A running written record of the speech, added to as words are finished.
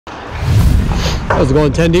How's it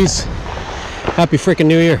going, tendies? Happy freaking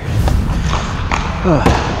New Year.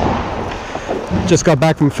 Just got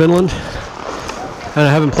back from Finland and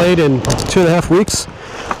I haven't played in 2.5 weeks,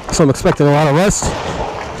 so I'm expecting a lot of rest.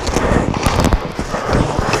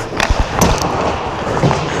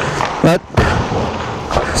 But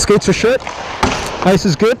skates are shit, ice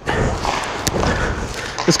is good.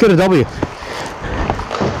 Let's get a W.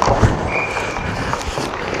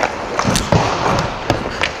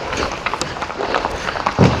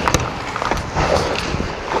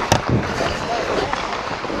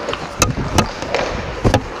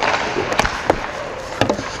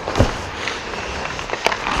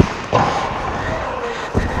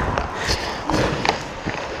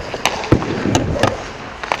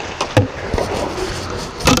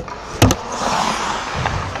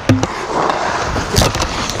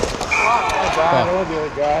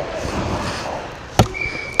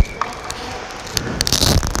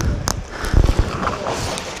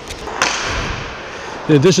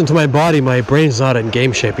 In addition to my body, my brain's not in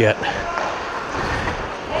game shape yet.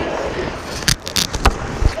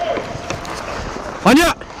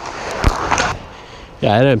 Anya!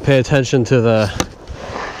 Yeah, I didn't pay attention to the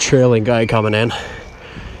trailing guy coming in.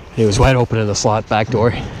 He was wide open in the slot back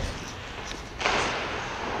door.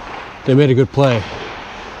 They made a good play,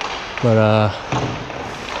 but a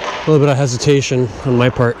little bit of hesitation on my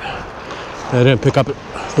part. I didn't pick up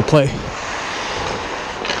the play.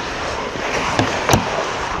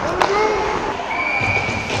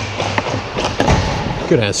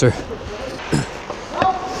 Good answer.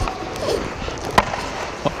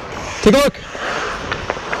 Take a look.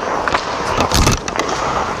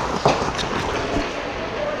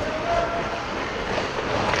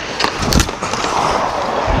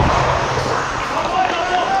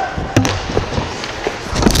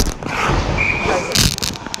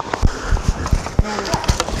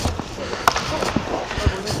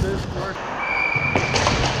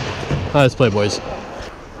 Nice play, boys.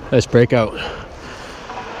 Nice breakout.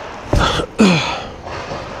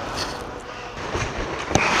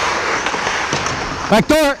 Back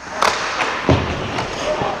door!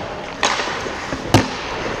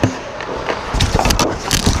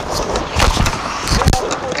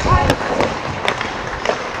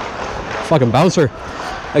 Fucking bouncer.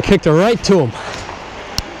 I kicked it right to him.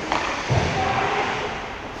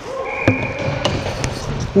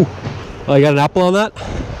 Ooh. Oh, I got an apple on that?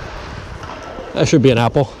 That should be an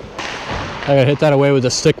apple. I gotta hit that away with the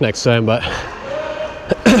stick next time, but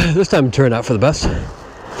this time it turned out for the best.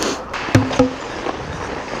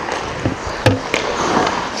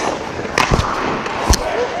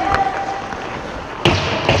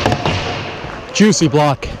 Juicy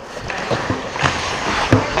block.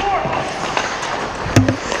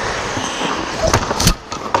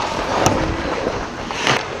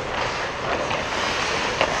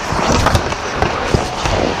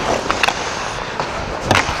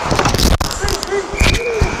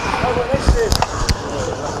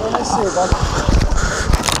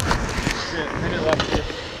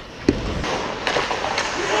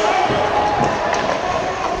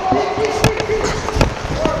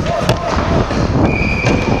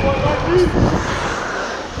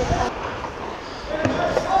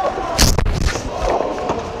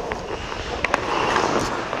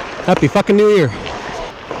 Happy fucking New Year.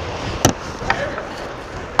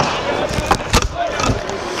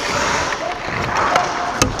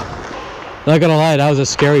 Not gonna lie, that was a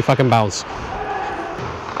scary fucking bounce.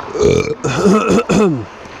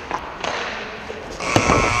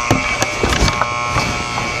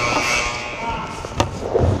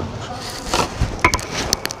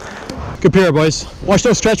 Good pair, boys. Watch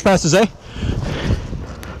those stretch passes, eh?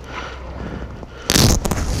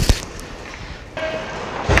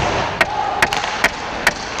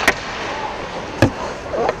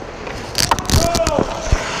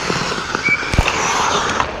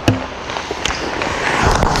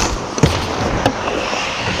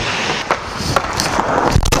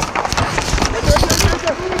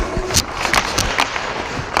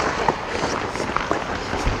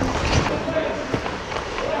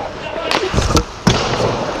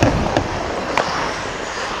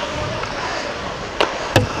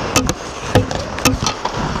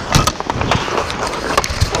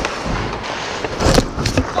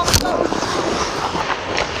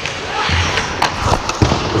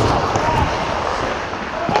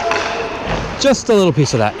 Just a little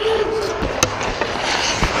piece of that.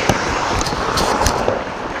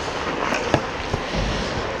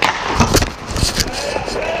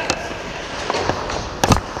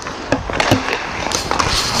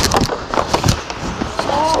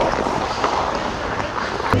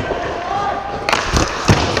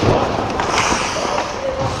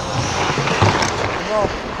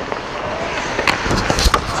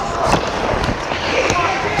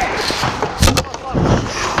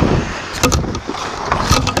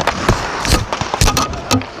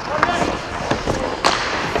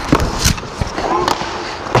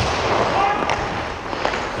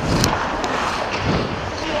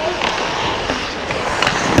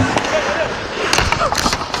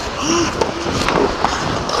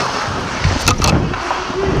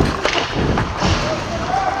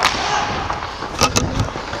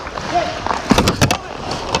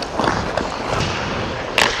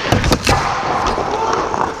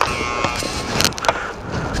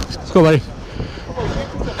 Let's go, buddy.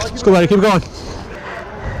 Let's go, buddy. Keep going.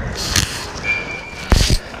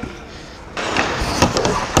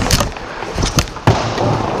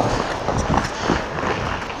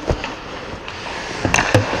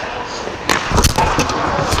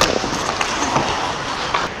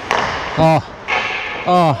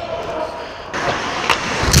 Oh.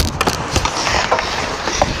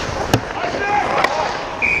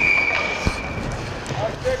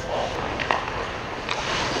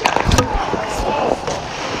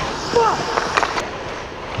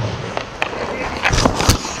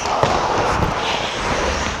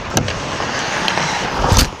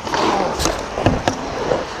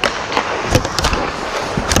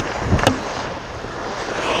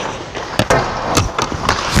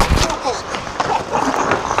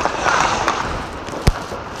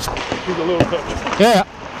 Yeah.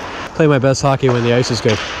 Play my best hockey when the ice is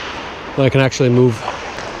good. When I can actually move.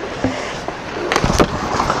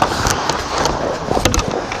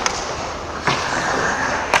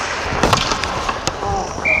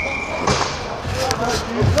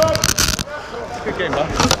 Good game, bud.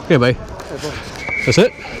 Okay, buddy. That's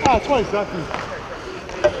it? Ah, 20 seconds.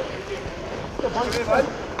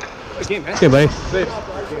 Good game, man. Okay, buddy.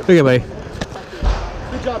 Okay, buddy.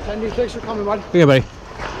 Good job, Tendy. Thanks for coming, buddy. Okay, buddy.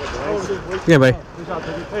 Okay, buddy. Good job,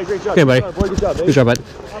 Tendy. Hey, great job. Okay, buddy. Good job, baby. Good job, bud.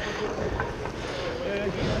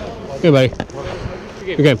 Okay, buddy.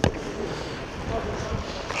 Good game.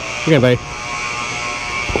 Okay, buddy.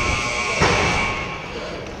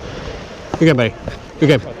 Good game, buddy. Good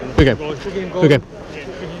game. Good game. Good game.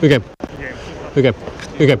 Good game. Good game.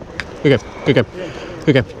 Good game. Good game. Good game.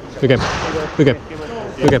 Good game. Good game. Good game.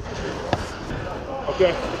 Good game.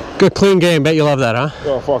 Okay. Good clean game. Bet you love that, huh?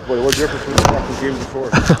 Oh, fuck, buddy. What difference from the fucking games before?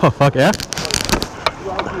 Oh, fuck yeah.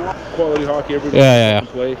 Quality hockey, everybody can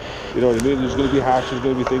play. You know what I mean? There's going to be hacks, there's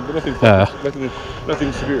going to be things, but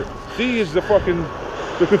nothing severe. See, is they're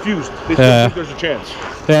confused. They still think there's a chance.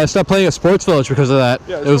 Yeah, I stopped playing at Sports Village because of that.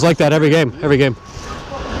 Yeah, it was like that every game. Every game.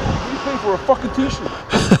 You pay for a fucking t-shirt.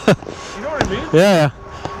 You know what I mean? Yeah.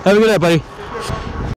 Have a good night, buddy.